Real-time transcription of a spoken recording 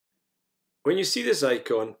When you see this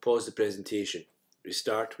icon, pause the presentation.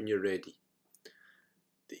 Restart when you're ready.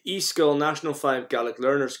 The eSgoil National 5 Gaelic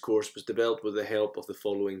Learners course was developed with the help of the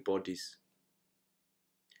following bodies.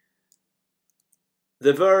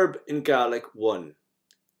 The verb in Gaelic 1.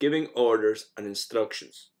 Giving orders and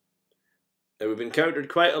instructions. Now we've encountered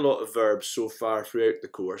quite a lot of verbs so far throughout the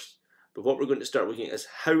course, but what we're going to start looking at is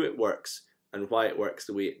how it works and why it works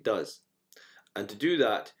the way it does. And to do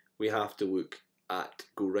that, we have to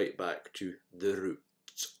go right back to the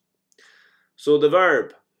roots. So the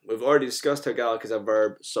verb, we've already discussed how Gaelic is a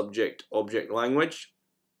verb, subject, object language.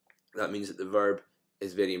 That means that the verb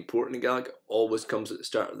is very important in Gaelic. It always comes at the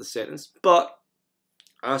start of the sentence. But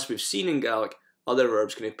as we've seen in Gaelic, other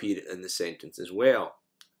verbs can appear in the sentence as well.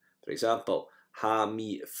 For example, ha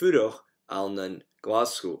mi furoch alnan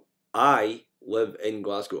Glasgow. I live in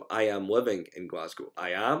Glasgow. I am living in Glasgow.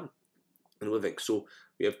 I am and living. So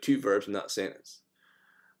we have two verbs in that sentence.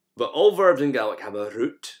 But all verbs in Gaelic have a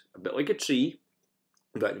root, a bit like a tree,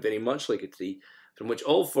 in fact very much like a tree, from which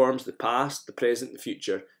all forms, the past, the present, the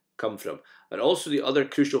future, come from. And also the other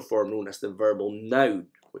crucial form known as the verbal noun,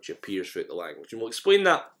 which appears throughout the language. And we'll explain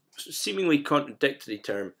that seemingly contradictory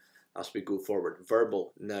term as we go forward.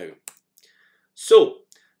 Verbal noun. So,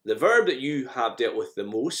 the verb that you have dealt with the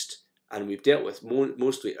most, and we've dealt with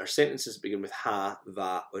mostly, are sentences that begin with ha,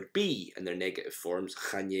 va, or be, and their negative forms,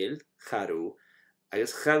 chanel, charo,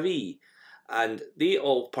 agus chavi. And they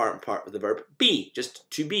all part of the verb be, just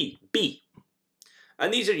to be, be.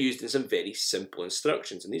 And these are used in some very simple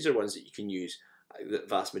instructions, and these are ones that you can use the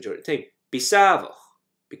vast majority of the time. Be savach,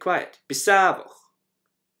 be quiet. Be savach.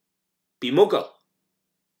 Be muggle.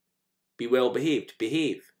 Be well behaved,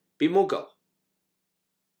 behave. Be muggle.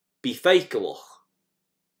 Be feicalach.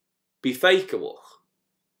 Be feicalach.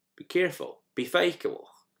 Be careful. Be feicalach.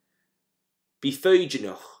 Be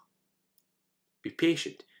feiginach. Be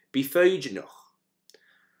patient. Be feiginach.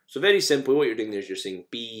 So very simply, what you're doing there is you're saying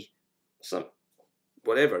be some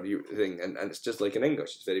whatever you thing, and it's just like in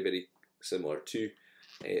English. It's very, very similar to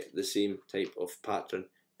the same type of pattern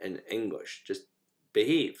in English. Just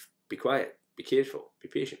behave. Be quiet. Be careful. Be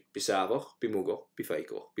patient. Be savach. Be muggle. Be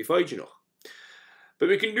feicalach. Be feiginach. But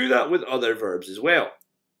we can do that with other verbs as well.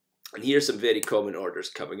 And here's some very common orders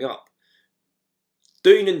coming up.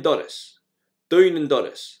 Down and doris. Down and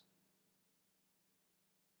doris.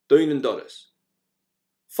 Down and doris.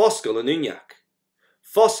 Foscal and unyak.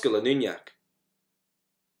 Foscal and unyak.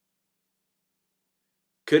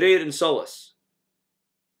 Curir and solace.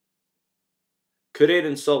 Curir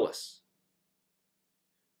and solace.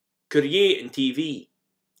 Courier and TV.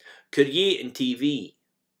 Courier and TV.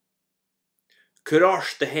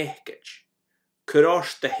 Curash the hekage.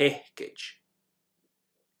 Curash the hekage.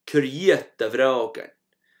 Courier de vragen.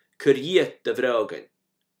 Courier de vragen.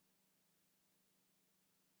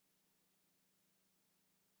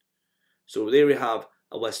 So there we have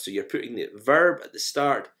a list. So you're putting the verb at the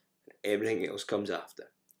start and everything else comes after.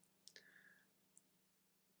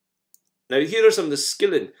 Now here are some of the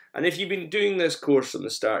skilling, and if you've been doing this course from the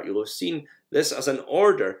start, you'll have seen this as an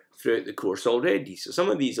order throughout the course already. So some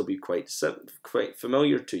of these will be quite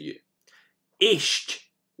familiar to you. Isht,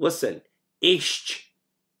 listen, isht.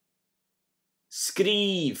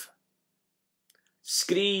 Skrive,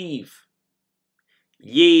 skrive.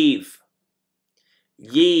 Yev,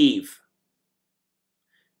 yev.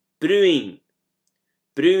 Brewing,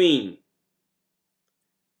 brewing.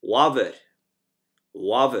 Waver,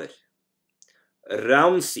 waver.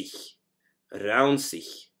 Raunsich,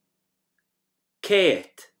 raunsich.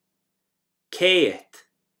 Keet, keet.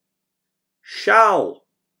 Shall,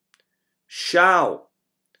 shall.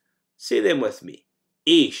 Say them with me.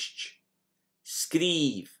 Isht,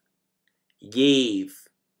 skrive, yev,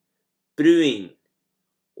 brewing,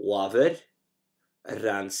 waver,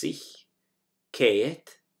 ransich,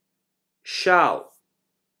 keet, shall.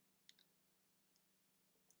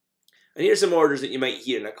 And here's some orders that you might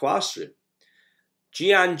hear in a classroom.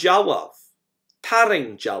 Gian Jawav,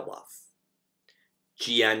 Taring Jawav.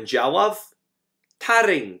 Gian Jawav,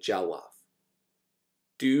 Taring Jawav.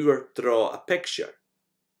 Do or draw a picture.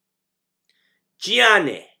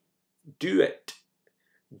 Gianne, do it.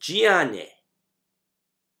 Gianne.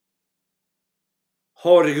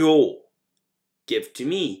 Horgo, give to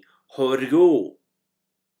me. Horgo.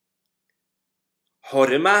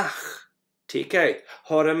 Horimach, take out.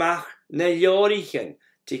 Horimach na Jorichen,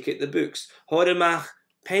 take out the books. Horimach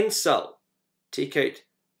pencil, take out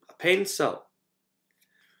a pencil.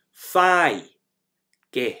 Fai,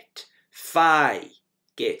 get. Fai,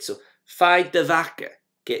 get. So, fai de vaca,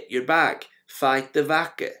 get your bag. Fai de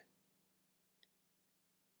vaca.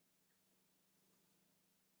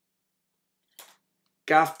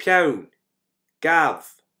 Gav piaun, gav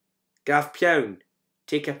piaun,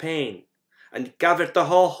 take a pain. And gafir the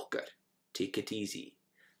hochger, take it easy.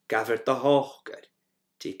 Gafir the hochger,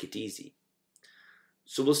 take it easy.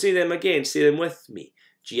 So we'll say them again, say them with me.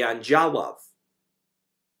 Gian jawaf,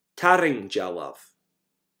 taring jawaf,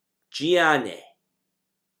 Giane,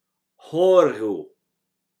 horgu,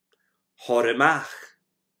 horimach,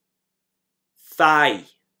 thai,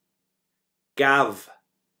 gav,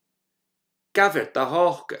 gafir the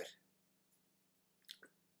hochger.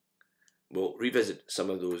 We'll revisit some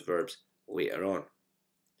of those verbs later on.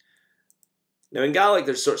 Now in Gaelic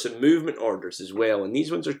there's sorts of movement orders as well, and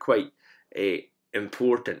these ones are quite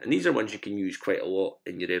important, and these are ones you can use quite a lot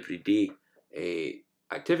in your everyday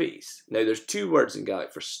activities. Now there's two words in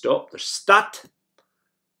Gaelic for stop. There's stat,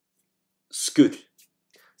 skud.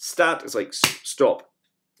 Stat is like stop,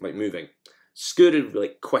 like moving. Skud would be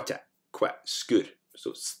like quit it, quit, skud.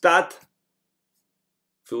 So stat,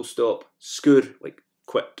 full stop, skud, like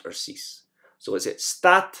quit or cease. So let's say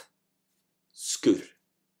stat, skur.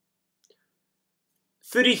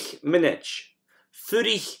 Furich minaj,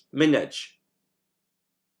 furich minaj.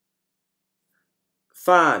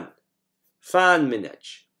 Fan, fan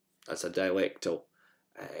minaj. That's a dialectal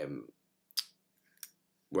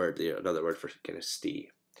word there, another word for kind of stay.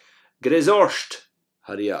 Grizorsht,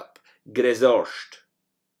 hurry up. Grizorsht.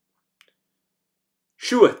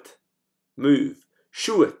 Shuat, move.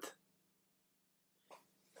 Shuat.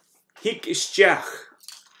 Hik is jach.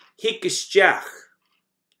 Hik is jach.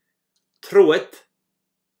 Throw it.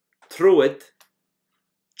 Throw it.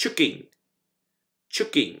 Chucking.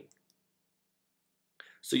 Chucking.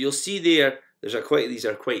 So you'll see there, these are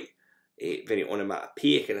quite very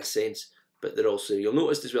onomatopoeic in a sense, but they're also, you'll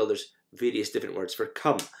notice as well, there's various different words for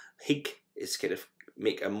come. Hig is kind of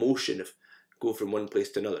make a motion of go from one place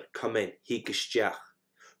to another. Come in. Hig is jach.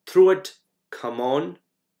 Throw it. Come on.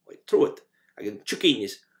 Like throw it. Again, chucking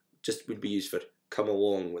is just would be used for come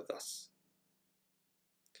along with us.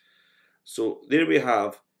 So there we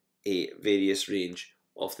have a various range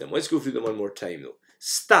of them. Let's go through them one more time though.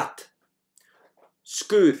 Stat,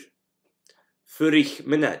 skur, furich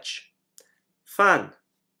minaj, fan,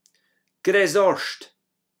 grezorst,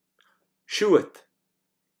 shuat,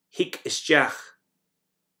 hik isjach,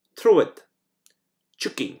 throw it,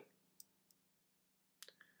 chucking.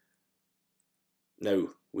 Now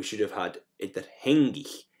we should have had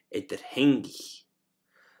ederhengich. Ederhengich.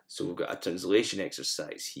 So we've got a translation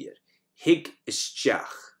exercise here. Hig is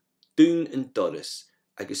jach, down and doris,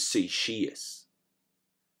 agus sui shias.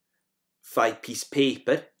 5 piece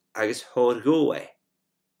paper, agus horgoe.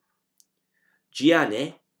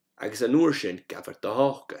 Giane, agus an oershin gaffer de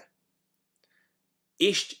hoge.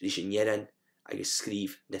 Eist ris in jeren, agus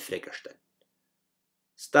skrief ne friggersten.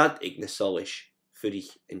 Stad ik ne solish,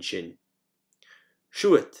 furich en shin.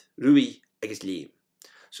 Shuat, rui, agus leem.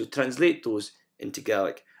 So translate those into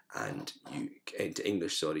Gaelic and into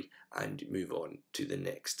English, sorry, and move on to the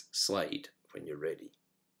next slide when you're ready.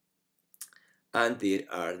 And there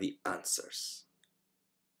are the answers.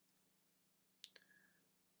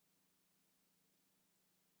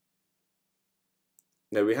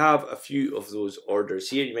 Now we have a few of those orders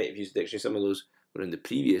here. You might have used the dictionary. Some of those were in the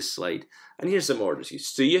previous slide. And here's some orders. You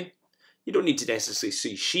suye. You don't need to necessarily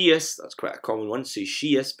say shias. That's quite a common one. Say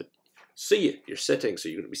shias, but suye, you're sitting, so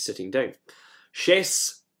you're going to be sitting down.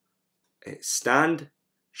 Shes, stand.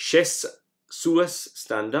 Shes, suas,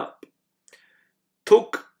 stand up.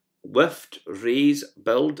 Tok, lift, raise,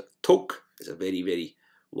 build. Tok is a very, very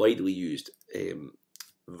widely used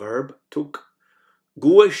verb. Tok.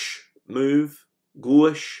 Goish, move.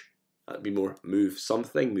 Goish, that'd be more move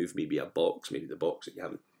something. Move maybe a box, maybe the box that you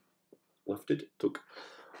haven't lifted. Tok.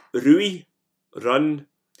 Rui, run.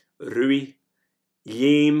 Rui.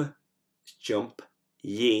 Yame, jump.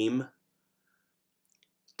 Yame.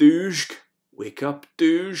 Doojk, wake up.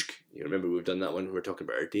 Doojk. You remember we've done that one when we were talking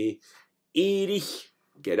about our day. Erich,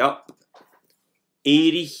 get up.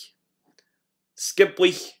 Erich.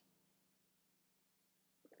 Skiplich.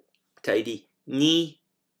 Tidy. Knee,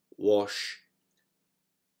 wash.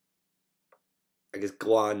 I guess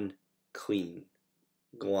glan, clean.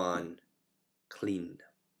 Glan, clean.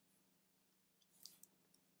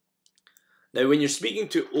 Now when you're speaking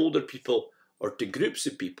to older people or to groups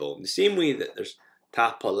of people, in the same way that there's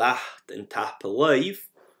tapalacht and tapalive,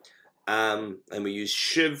 and we use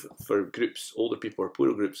shiv for groups, older people or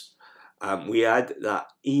plural groups, we add that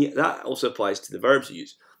e. That also applies to the verbs we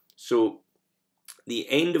use. So the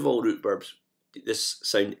end of all root verbs, this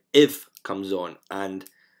sound if comes on, and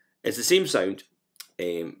it's the same sound,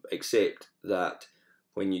 except that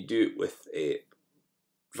when you do it with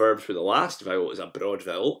verbs where the last vowel is a broad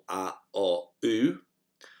vowel, a, o, u,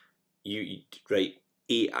 you write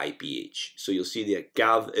AIBH. So you'll see there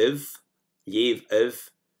gav-iv,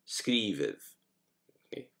 yev-iv, skriv-iv.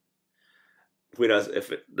 Okay. Whereas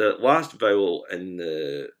if the last vowel in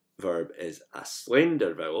the verb is a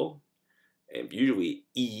slender vowel, usually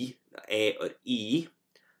E, or E,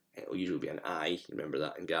 it will usually be an I. Remember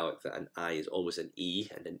that in Gaelic, that an I is always an E,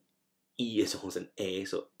 and an E is always an E,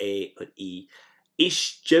 so E or E.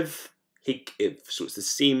 Ishjiv, hikiv, so it's the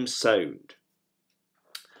same sound.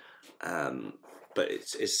 But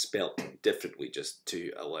it's spelt differently just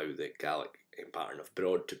to allow the Gaelic pattern of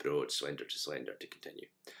broad to broad, slender to slender to continue.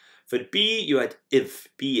 For B, you had iv,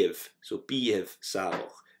 biv, so biv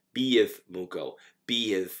savoch, biv mogul,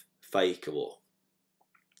 biv faikalo.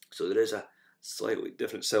 So there is a slightly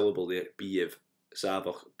different syllable there, biv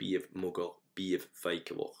savoch, biv mogul, biv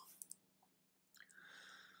faikalo.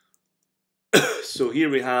 So here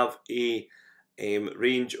we have a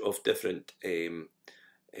range of different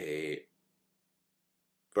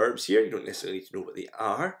verbs here. You don't necessarily need to know what they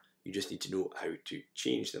are, you just need to know how to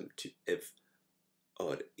change them to if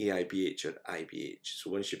or AIBH or IBH. So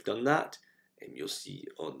once you've done that, you'll see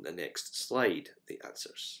on the next slide the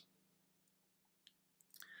answers.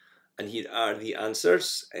 And here are the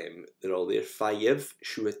answers. They're all there. Fayev,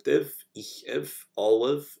 shuativ, ichiv,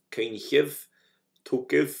 olive, kainichiv,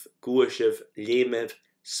 tokiv, goashiv, lemev,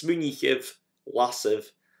 smunichiv, lassiv.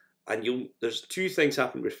 And there's two things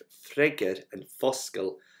happen with fregir and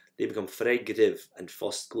foskel. They become fregriv and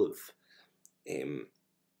fosklov.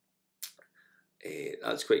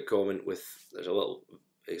 That's quite common there's a little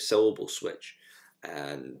syllable switch,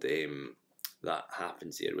 and that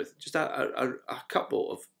happens here with just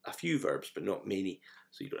a few verbs, but not many,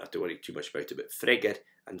 so you don't have to worry too much about it. But fregir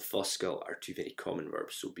and foskel are two very common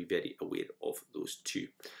verbs, so be very aware of those two.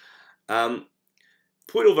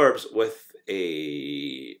 Plural verbs with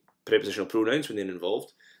prepositional pronouns when they're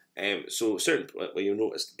involved. So certainly you'll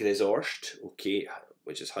notice gresort, okay,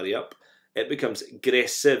 which is hurry up. It becomes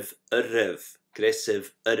gresiv arriv,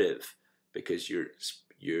 because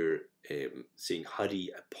you're saying hurry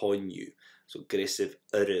upon you. So gresiv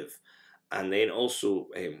arriv. And then also,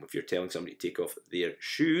 if you're telling somebody to take off their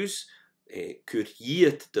shoes,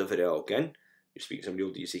 kurjiet de vragen. You're speaking to somebody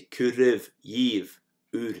older, you say kuriv yev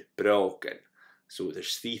ur bragen. So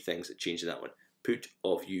there's three things that change in that one. Put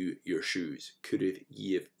off you your shoes. Kuriv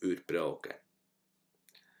yev ur bragen.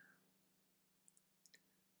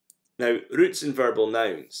 Now, roots and verbal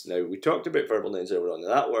nouns. Now, we talked about verbal nouns earlier on. Now,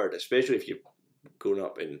 that word, especially if you've grown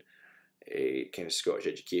up in a kind of Scottish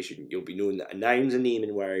education, you'll be knowing that a noun's a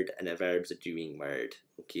naming word and a verb's a doing word.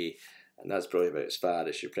 Okay, and that's probably about as far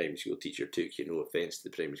as your primary school teacher took you. No offence to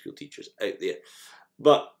the primary school teachers out there.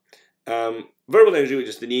 But verbal noun is really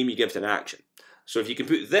just the name you give to an action. So if you can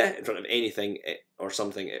put the in front of anything or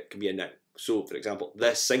something, it can be a noun. So, for example,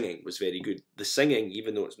 the singing was very good. The singing,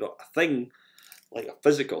 even though it's not a thing, like a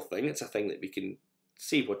physical thing, it's a thing that we can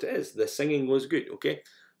see what it is. The singing was good, okay?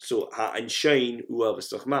 So, ha and shine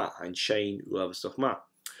uavastachma, and shine uavastachma.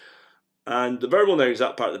 And the verbal nouns,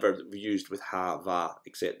 that part of the verb that we used with ha, va,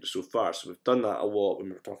 etc. so far. So we've done that a lot when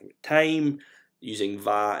we were talking about time, using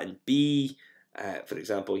va and be. For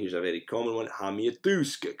example, here's a very common one, ha mi a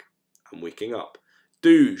dúskig, I'm waking up.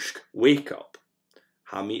 Dúsk, wake up.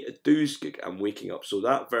 Ha mi a dúskig, I'm waking up. So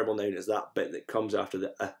that verbal noun is that bit that comes after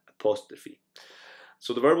the apostrophe.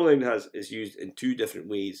 So the verbal noun is used in two different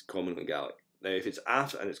ways common in Gaelic. Now if it's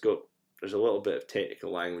after, and there's a little bit of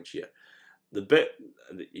technical language here. The bit,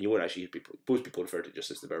 you won't actually hear most people refer to it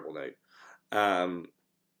just as the verbal noun.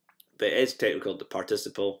 But it is technically called the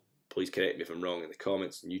participle. Please correct me if I'm wrong in the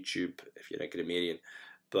comments on YouTube if you're a grammarian.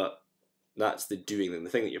 But that's the doing, and the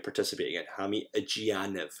thing that you're participating in. Hami a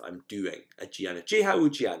gianav, I'm doing a gianav. Jehu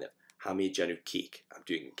gianav, hami a gianav cake, I'm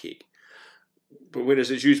doing a cake. But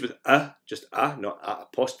whereas it's used with just not a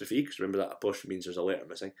apostrophe, because remember that apostrophe means there's a letter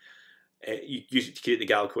missing. You use it to create the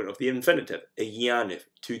Gaelic equivalent of the infinitive. A gianav,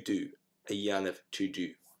 to do. A gianav, to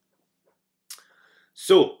do.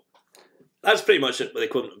 So that's pretty much it with the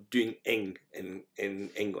equivalent of doing ing in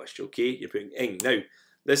English, okay? You're putting ing. Now,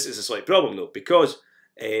 this is a slight problem though, because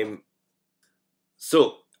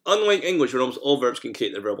so unlike English, where almost all verbs can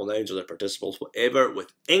create their verbal nouns or their participles, whatever,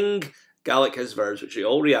 with ing, Gaelic has verbs which they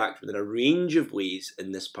all react within a range of ways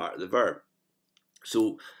in this part of the verb.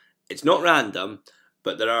 So it's not random,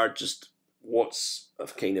 but there are just lots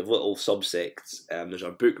of kind of little subsects. There's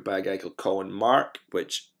a book by a guy called Colin Mark,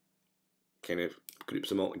 which kind of groups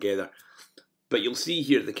them all together. But you'll see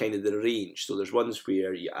here the range. So there's ones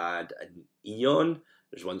where you add an eon.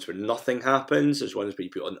 There's ones where nothing happens. There's ones where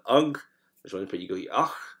you put on ug. There's ones where you go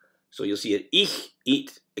ach. So you'll see it ich,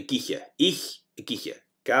 eat, a giche. Ich, a giche.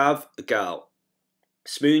 Gav, a gal.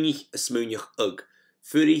 Smoonig, a smoonig ug.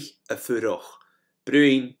 Furig, a furog.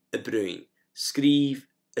 Bruin, a bruin. Scríb,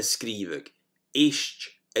 a scríbig. Eist,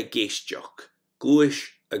 a geistjoch. Glúis,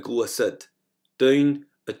 a glúsid. Down,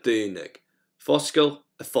 a downig. Foscail,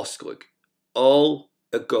 a foscalig. All,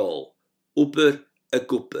 a gall. Oper, a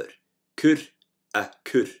gooper. Cur, a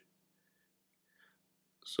cur.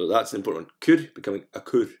 So that's an important one. Cur becoming a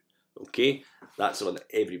cur. Okay, that's the one that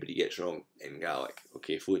everybody gets wrong in Gaelic.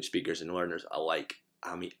 Okay, fluent speakers and learners alike.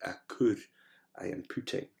 Hami a cur. I am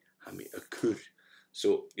putting. Hami a cur.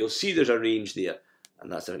 So you'll see there's a range there,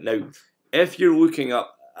 and that's it. Now, if you're looking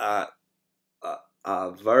up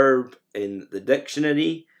a verb in the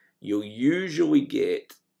dictionary, you'll usually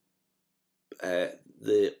get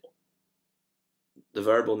the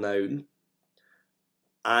verbal noun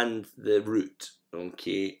and the root.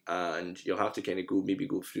 Okay, and you'll have to kind of go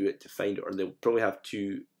through it to find it, or they'll probably have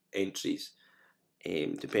two entries,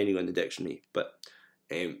 depending on the dictionary. But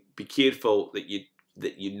be careful that you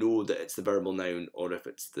know that it's the verbal noun or if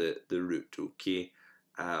it's the root. Okay,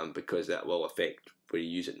 because that will affect where you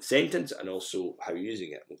use it in the sentence and also how you're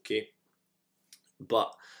using it. Okay,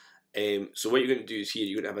 but so what you're going to do is here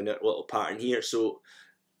you're going to have a little pattern here. So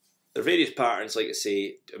there are various patterns, like I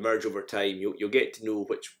say, emerge over time. You'll get to know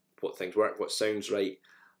what things work, what sounds right,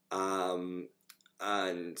 and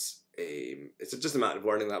it's just a matter of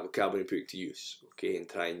learning that vocabulary and putting it to use, okay, and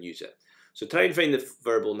try and use it. So try and find the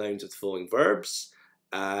verbal nouns of the following verbs.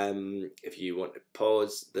 If you want to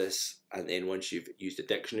pause this, and then once you've used the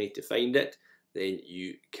dictionary to find it, then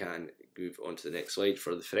you can move on to the next slide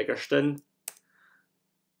for the Frigerston.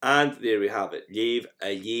 And there we have it. Lév,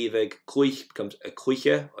 a lévig. Cloich becomes a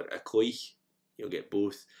cloiche or a cloich. You'll get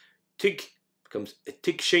both. Tig becomes a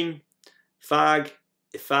tigshin. Fag,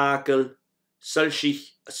 a fakel.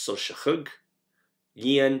 Sulshich, a sulshachug.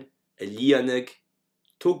 Lian, a lianig.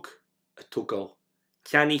 Tug, a tugal.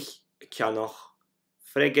 Kianich, a kianoch.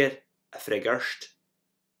 Frigger, a friggerst.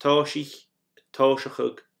 Tauschich, a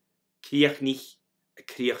tauschachug. Kriechnich, a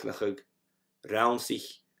kriechnachug.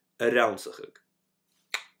 Raunsich, a raunsachug.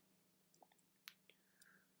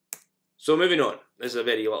 So moving on, this is a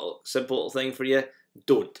very simple little thing for you.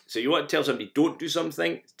 Don't. So you want to tell somebody don't do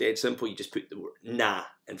something, it's dead simple, you just put the word na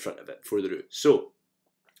in front of it for the root. So,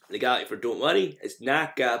 the Gaelic for don't worry is na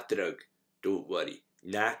gav drug. Don't worry.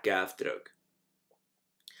 Na gav drug.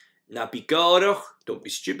 Na bigaroch, don't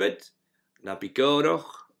be stupid. Na bigaroch.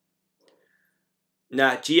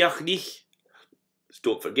 Na giachnich,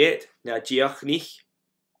 don't forget. Na giachnich.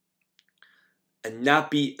 And na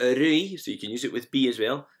bi arui, so you can use it with be as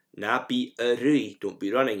well. Na bi arui, don't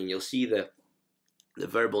be running, and you'll see the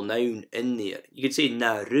verbal noun in there. You could say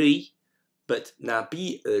na rui, but na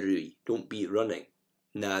bi arui, don't be running.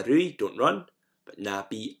 Na rui, don't run, but na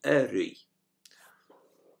bi arui.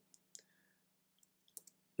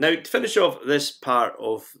 Now, to finish off this part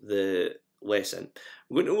of the lesson,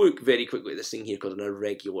 we're going to look very quickly at this thing here called an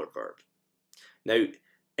irregular verb. Now,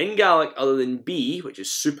 in Gaelic, other than be, which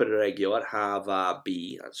is super irregular, have a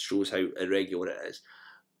be, that shows how irregular it is,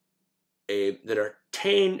 there are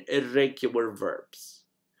 10 irregular verbs.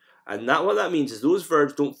 And what that means is those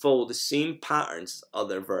verbs don't follow the same patterns as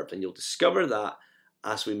other verbs. And you'll discover that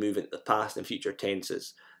as we move into the past and future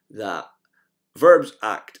tenses, that verbs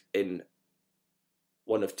act in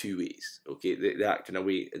one of two ways. Okay, they act in a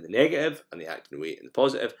way in the negative and they act in a way in the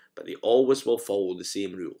positive, but they always will follow the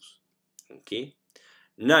same rules. Okay,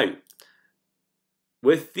 now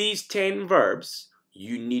with these 10 verbs,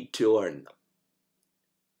 you need to learn them.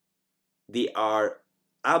 They are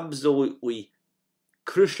absolutely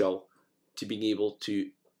crucial to being able to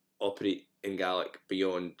operate in Gaelic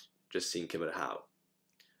beyond just saying Cymru how.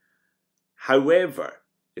 However,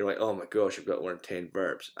 you're like, oh my gosh, I've got to learn 10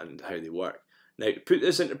 verbs and how they work. Now, to put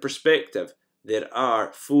this into perspective, there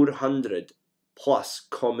are 400 plus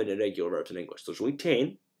common irregular verbs in English. There's only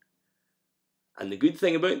 10. And the good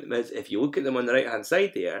thing about them is, if you look at them on the right hand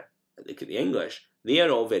side there, and look at the English, they are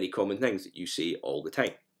all very common things that you say all the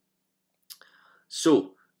time.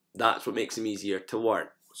 So, that's what makes them easier to learn.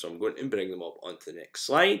 So I'm going to bring them up onto the next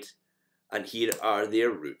slide. And here are their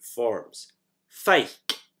root forms. Feich,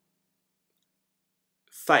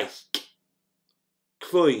 feich,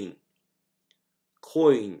 cloin,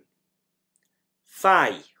 cloin,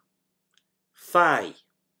 fai, fai,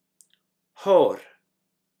 hor,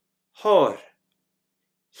 hor,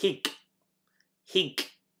 hig, hig,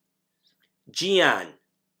 gian,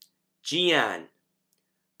 gian,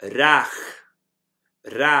 rach,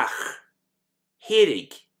 rach,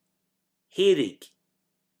 herig, herig,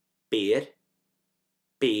 beer,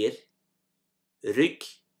 beer, rug,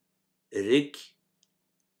 rug,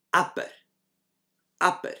 upper,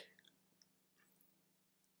 upper.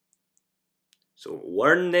 So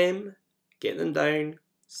learn them, get them down,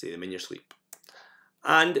 say them in your sleep.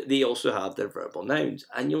 And they also have their verbal nouns.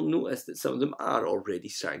 And you'll notice that some of them are already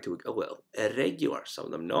starting to look a little irregular. Some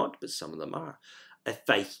of them not, but some of them are. A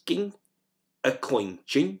Viking, a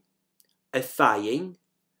coinching, a fying,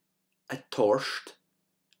 a torst,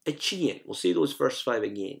 a chain. We'll say those first 5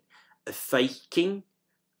 again. A Viking,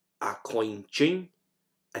 a coinching,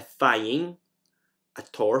 a fying, a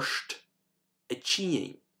torst, a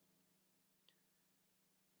chain.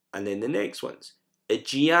 And then the next ones. A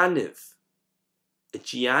gianiv,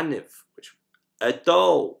 which a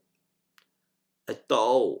doll, a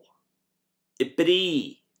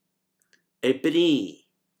brie, a ruin,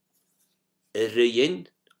 a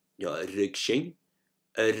rugshin,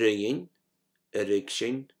 a ruin, a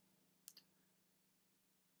rugshin,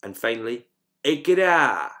 and finally a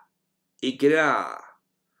gra.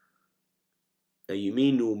 Now you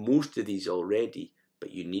may know most of these already,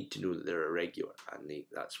 but you need to know that they're irregular, and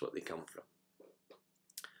that's what they come from.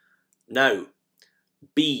 Now,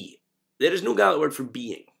 be. There is no Gaelic word for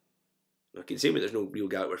being. Okay, same way there's no real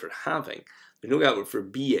Gaelic word for having. There's no Gaelic word for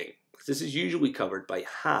being. This is usually covered by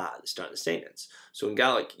ha at the start of the sentence. So in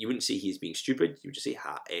Gaelic, you wouldn't say he is being stupid. You would just say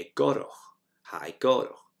ha e goroch. Ha e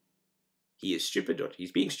goroch. He is stupid or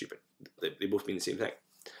he's being stupid. They both mean the same thing.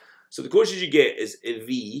 So the closest you get is a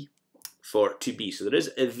v for to be. So there is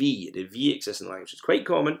a v. The v exists in language. It's quite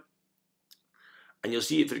common. And you'll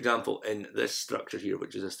see it, for example, in this structure here,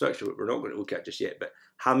 which is a structure that we're not going to look at just yet. But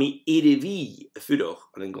ha mi vi furoch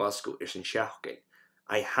in Glasgow is in Shachkin.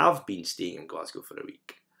 I have been staying in Glasgow for a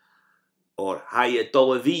week. Or ha e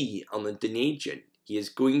vi on the Dunedin. He is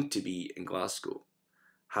going to be in Glasgow.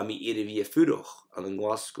 Ha mi vi furoch in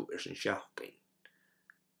Glasgow is in Shachkin.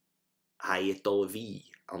 Ha e vi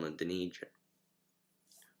on the Dunedin.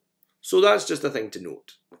 So that's just a thing to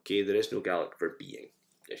note. Okay, there is no Gaelic for being.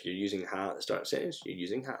 If you're using ha at the start of the sentence, you're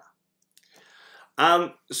using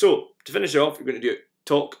ha. So, to finish off, you're going to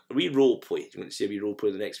do a wee role play. You're going to see a wee role play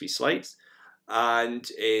in the next few slides. And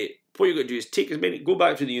what you're going to do is go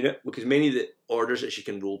back to the unit, look as many of the orders as you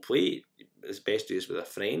can role play. It's best to do this with a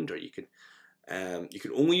friend, or you can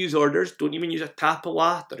only use orders. Don't even use a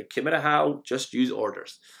tapalat or a kimarahal, just use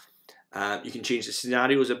orders. You can change the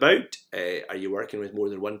scenarios about. Are you working with more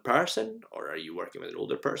than one person, or are you working with an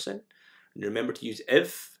older person? And remember to use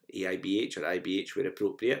if, AIBH or IBH where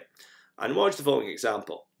appropriate. And watch the following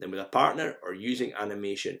example. Then with a partner or using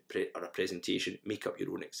animation or a presentation, make up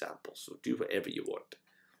your own example. So do whatever you want.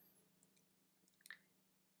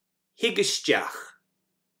 Higisteach.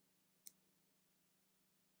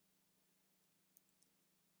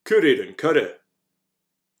 Curir and curre.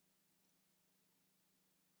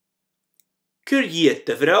 Curriet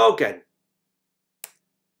de vragen.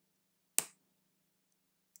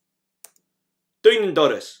 Doinen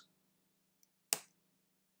Doris.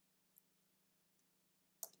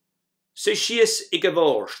 Sy sies ik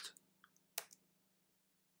geworst.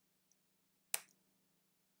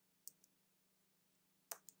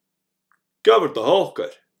 Gabber de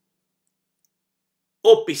hoker.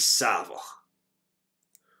 Op is savach.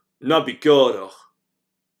 Nabi gorach.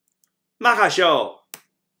 Machashaw.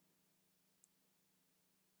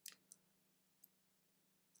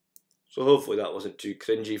 So hopefully that wasn't too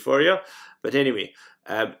cringy for you. But anyway,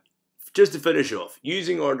 just to finish off,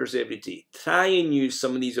 using orders every day. Try and use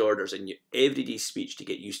some of these orders in your everyday speech to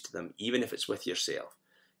get used to them, even if it's with yourself.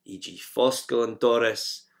 E.g. Foscal and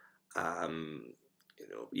Doris.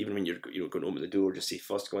 Even when you're going to open the door, just say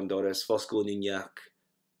Foscal and Doris, Foscal and Unyak,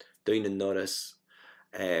 down and Doris.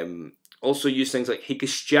 Also use things like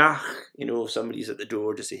Higisteach. If somebody's at the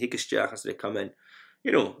door, just say Higisteach as they come in.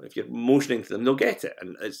 If you're motioning to them, they'll get it.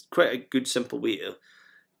 And it's quite a good, simple way to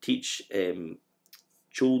teach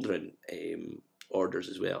children orders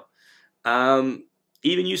as well.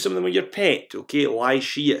 Even use some of them with your pet, okay? Why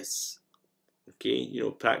she is. Okay,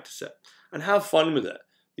 practice it. And have fun with it.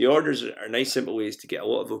 The orders are nice, simple ways to get a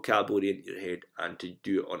lot of vocabulary into your head and to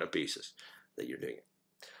do it on a basis that you're doing it.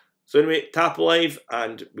 So anyway, tap alive,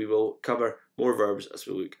 and we will cover more verbs as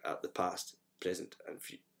we look at the past, present, and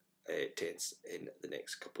future tense in the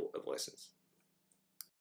next couple of lessons.